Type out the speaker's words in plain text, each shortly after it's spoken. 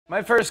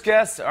My first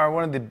guests are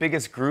one of the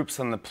biggest groups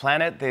on the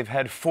planet. They've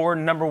had 4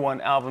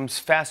 #1 albums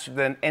faster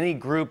than any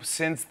group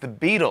since the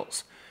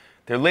Beatles.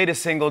 Their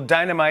latest single,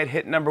 Dynamite,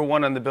 hit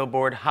 #1 on the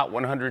Billboard Hot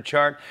 100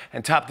 chart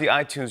and topped the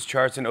iTunes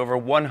charts in over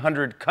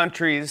 100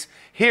 countries.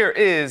 Here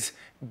is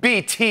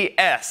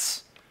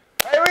BTS.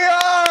 Here we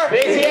are!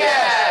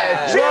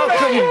 BTS!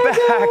 Welcome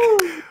back.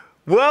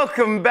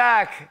 Welcome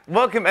back.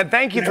 Welcome, and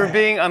thank you for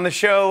being on the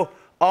show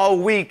all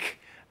week.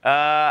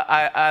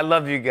 I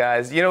love you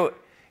guys. You know,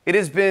 it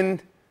has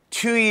been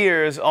 2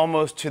 years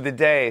almost to the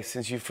day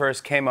since you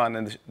first came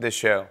on this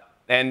show.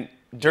 And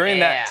during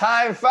that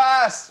time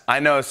fast. I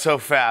know, so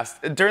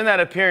fast. During that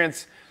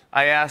appearance,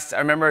 I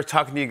remember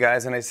talking to you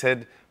guys and I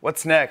said,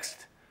 what's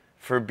next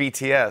for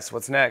BTS?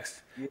 What's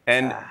next?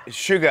 And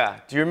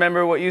Suga, do you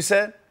remember what you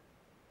said?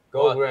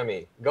 Go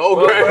Grammy. Go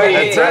Grammy.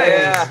 That's right.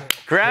 Yeah.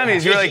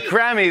 Grammys. You're like,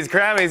 Grammys,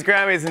 Grammys,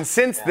 Grammys. And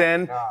since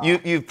then,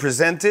 you've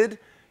presented,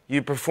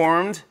 you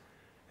performed,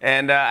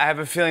 and I have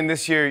a feeling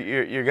this year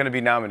you're going to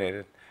be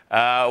nominated.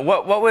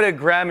 What would a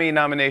Grammy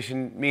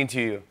nomination mean to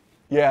you?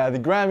 Yeah, the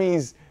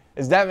Grammys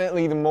is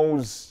definitely the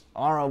most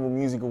honorable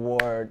music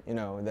award, you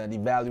know, that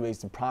evaluates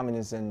the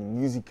prominence and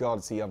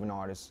musicality of an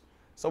artist.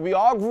 So we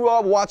all grew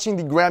up watching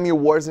the Grammy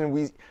Awards, and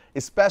we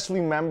especially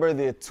remember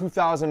the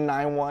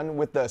 2009 one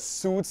with the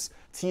Suits,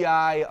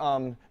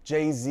 T.I.,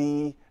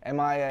 Jay-Z,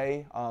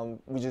 M.I.A.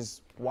 We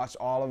just watched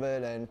all of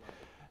it, and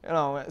you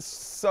know,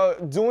 so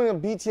doing a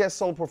BTS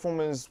solo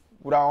performance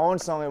with our own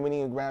song and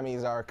winning a Grammy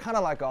is our kind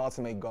of like an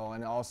ultimate goal,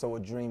 and also a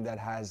dream that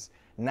has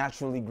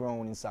naturally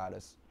grown inside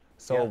us.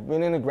 So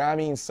winning a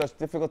Grammy in such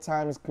difficult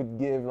times could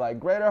give like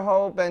greater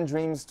hope and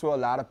dreams to a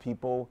lot of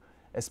people,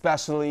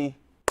 especially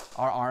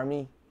our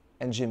army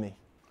and Jimmy.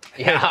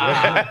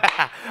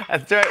 Yeah.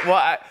 That's right.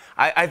 Well,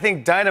 I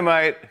think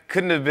Dynamite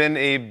couldn't have been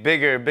a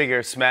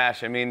bigger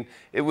smash. I mean,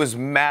 it was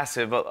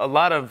massive. A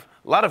lot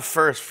of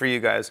firsts for you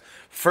guys.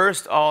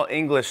 First all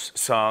English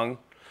song.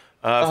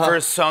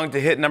 First song to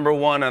hit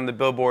 #1 on the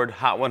Billboard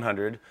Hot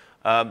 100.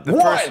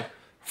 The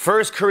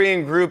first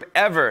Korean group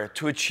ever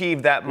to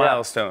achieve that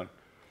milestone.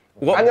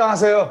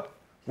 안녕하세요.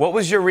 What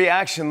was your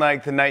reaction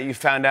like the night you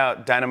found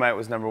out Dynamite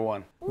was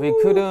 #1? We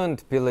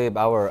couldn't believe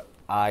our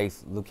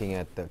eyes looking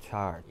at the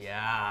chart.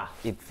 Yeah.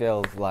 It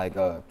felt like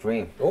a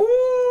dream.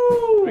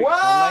 Ooh,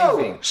 wow!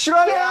 Amazing.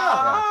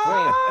 실화냐?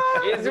 Dream.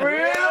 It's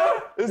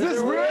real? Is this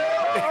real?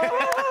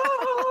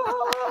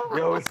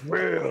 Yo, it's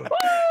real.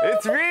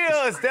 It's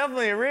real. It's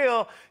definitely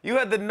real. You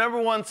had the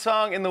 #1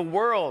 song in the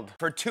world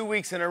for 2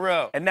 weeks in a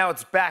row, and now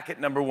it's back at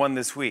 #1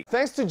 this week.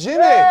 Thanks to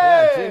Jimmy.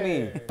 Yeah,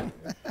 Jimmy.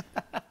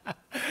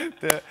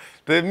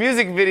 The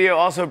music video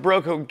also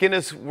broke a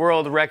Guinness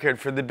World Record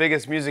for the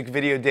biggest music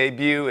video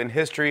debut in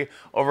history,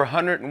 over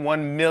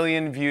 101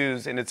 million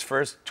views in its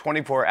first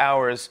 24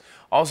 hours.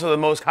 Also the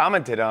most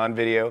commented on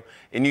video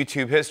in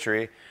YouTube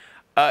history.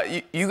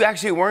 You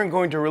actually weren't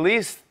going to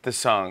release the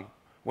song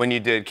when you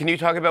did. Can you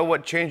talk about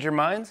what changed your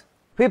minds?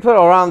 People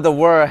around the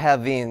world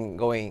have been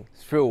going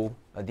through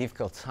a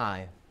difficult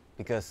time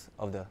because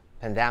of the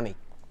pandemic.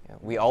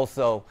 We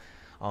also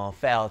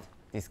felt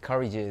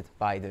discouraged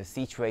by the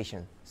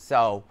situation.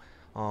 So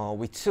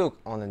we took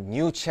on a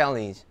new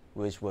challenge,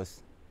 which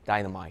was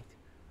Dynamite.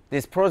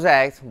 This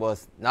project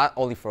was not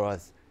only for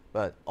us,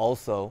 but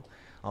also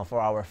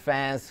for our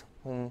fans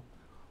whom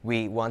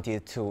we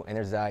wanted to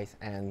energize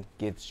and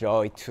give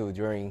joy to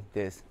during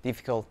this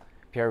difficult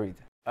period.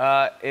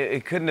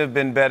 It couldn't have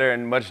been better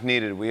and much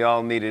needed. We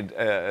all needed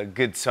a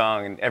good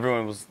song, and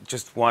everyone was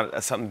just wanted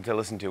something to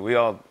listen to.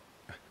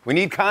 We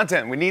need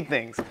content. We need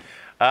things.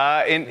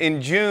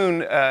 In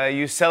June,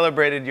 you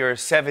celebrated your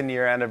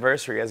 7-year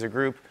anniversary as a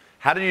group.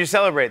 How did you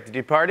celebrate? Did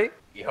you party?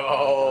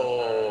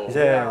 Yo.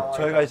 이제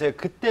저희가 이제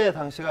그때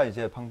당시가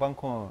이제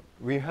방방콩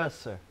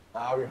리허설.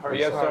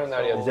 리허설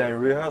날이었죠. 이제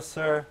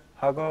리허설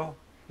하고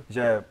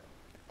이제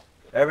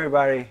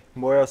everybody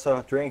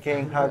모여서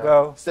drinking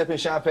하고 Sipping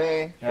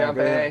champagne.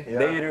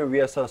 내일을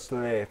위해서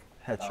sleep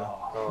했죠.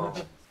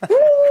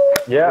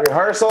 Yeah.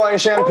 Rehearsal and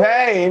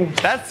champagne.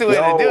 That's the way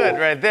to do it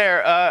right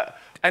there.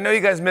 I know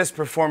you guys miss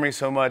performing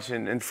so much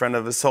in front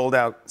of a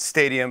sold-out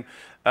stadium.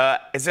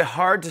 Is it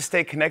hard to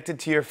stay connected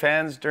to your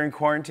fans during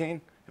quarantine?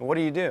 And what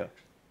do you do?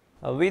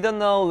 We don't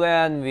know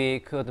when we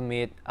could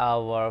meet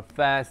our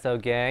fans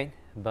again,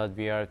 but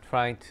we are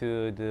trying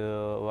to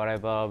do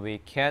whatever we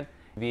can.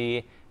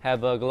 We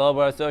have a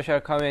global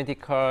social community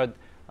called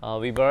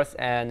Weverse,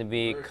 and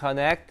we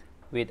connect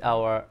with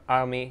our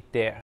army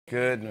there.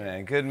 Good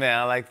man,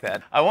 I like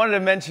that. I wanted to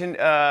mention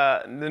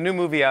the new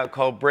movie out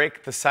called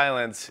Break the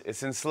Silence.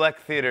 It's in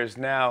select theaters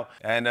now,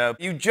 and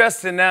you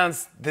just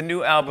announced the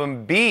new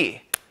album,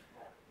 B.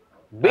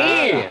 B.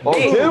 Did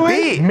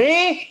we?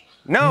 Me?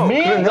 No, Me?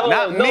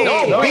 not me.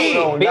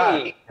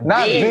 B.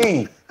 Not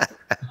B.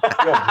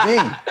 Yo,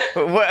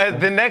 B.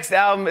 The next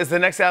album, is the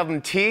next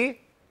album T?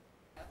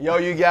 Yo,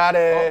 you got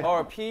it.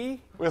 Or P?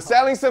 We're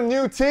selling some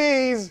new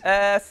teas.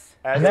 S.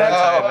 That's what I'm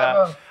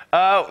talking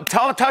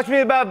about. Talk to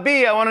me about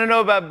B. I want to know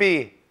about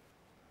B.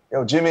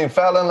 Yo, Jimmy and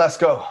Fallon, let's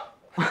go.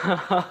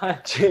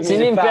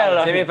 Jimmy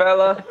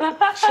Fallon.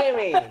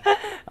 Jimmy.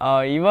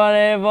 이번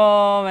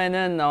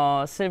앨범에는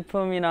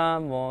슬픔이나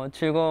뭐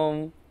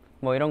즐거움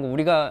뭐 이런 거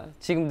우리가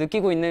지금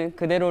느끼고 있는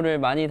그대로를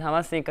많이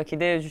담았으니까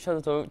기대해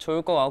주셔도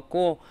좋을 것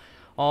같고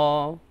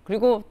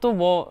그리고 또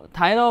뭐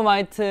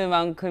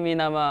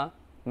다이너마이트만큼이나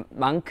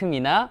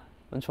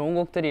좋은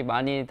곡들이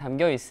많이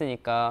담겨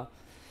있으니까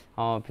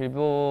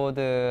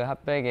빌보드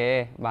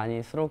핫백에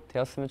많이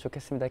수록되었으면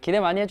좋겠습니다. 기대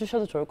많이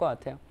해주셔도 좋을 것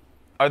같아요.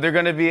 Are there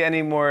going to be any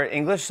more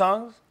English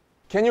songs?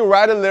 Can you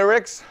write the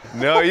lyrics?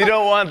 No, you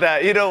don't want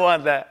that. You don't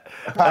want that.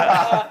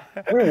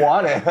 We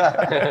want it.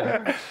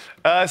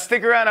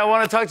 Stick around. I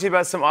want to talk to you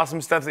about some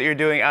awesome stuff that you're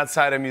doing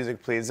outside of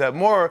music, please.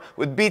 More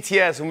with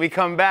BTS when we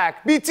come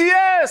back.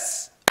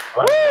 BTS!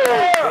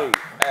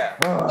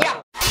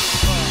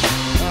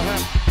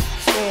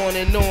 On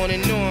and on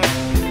and on.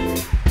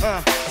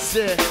 I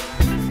said,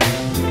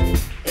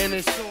 and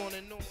it's on.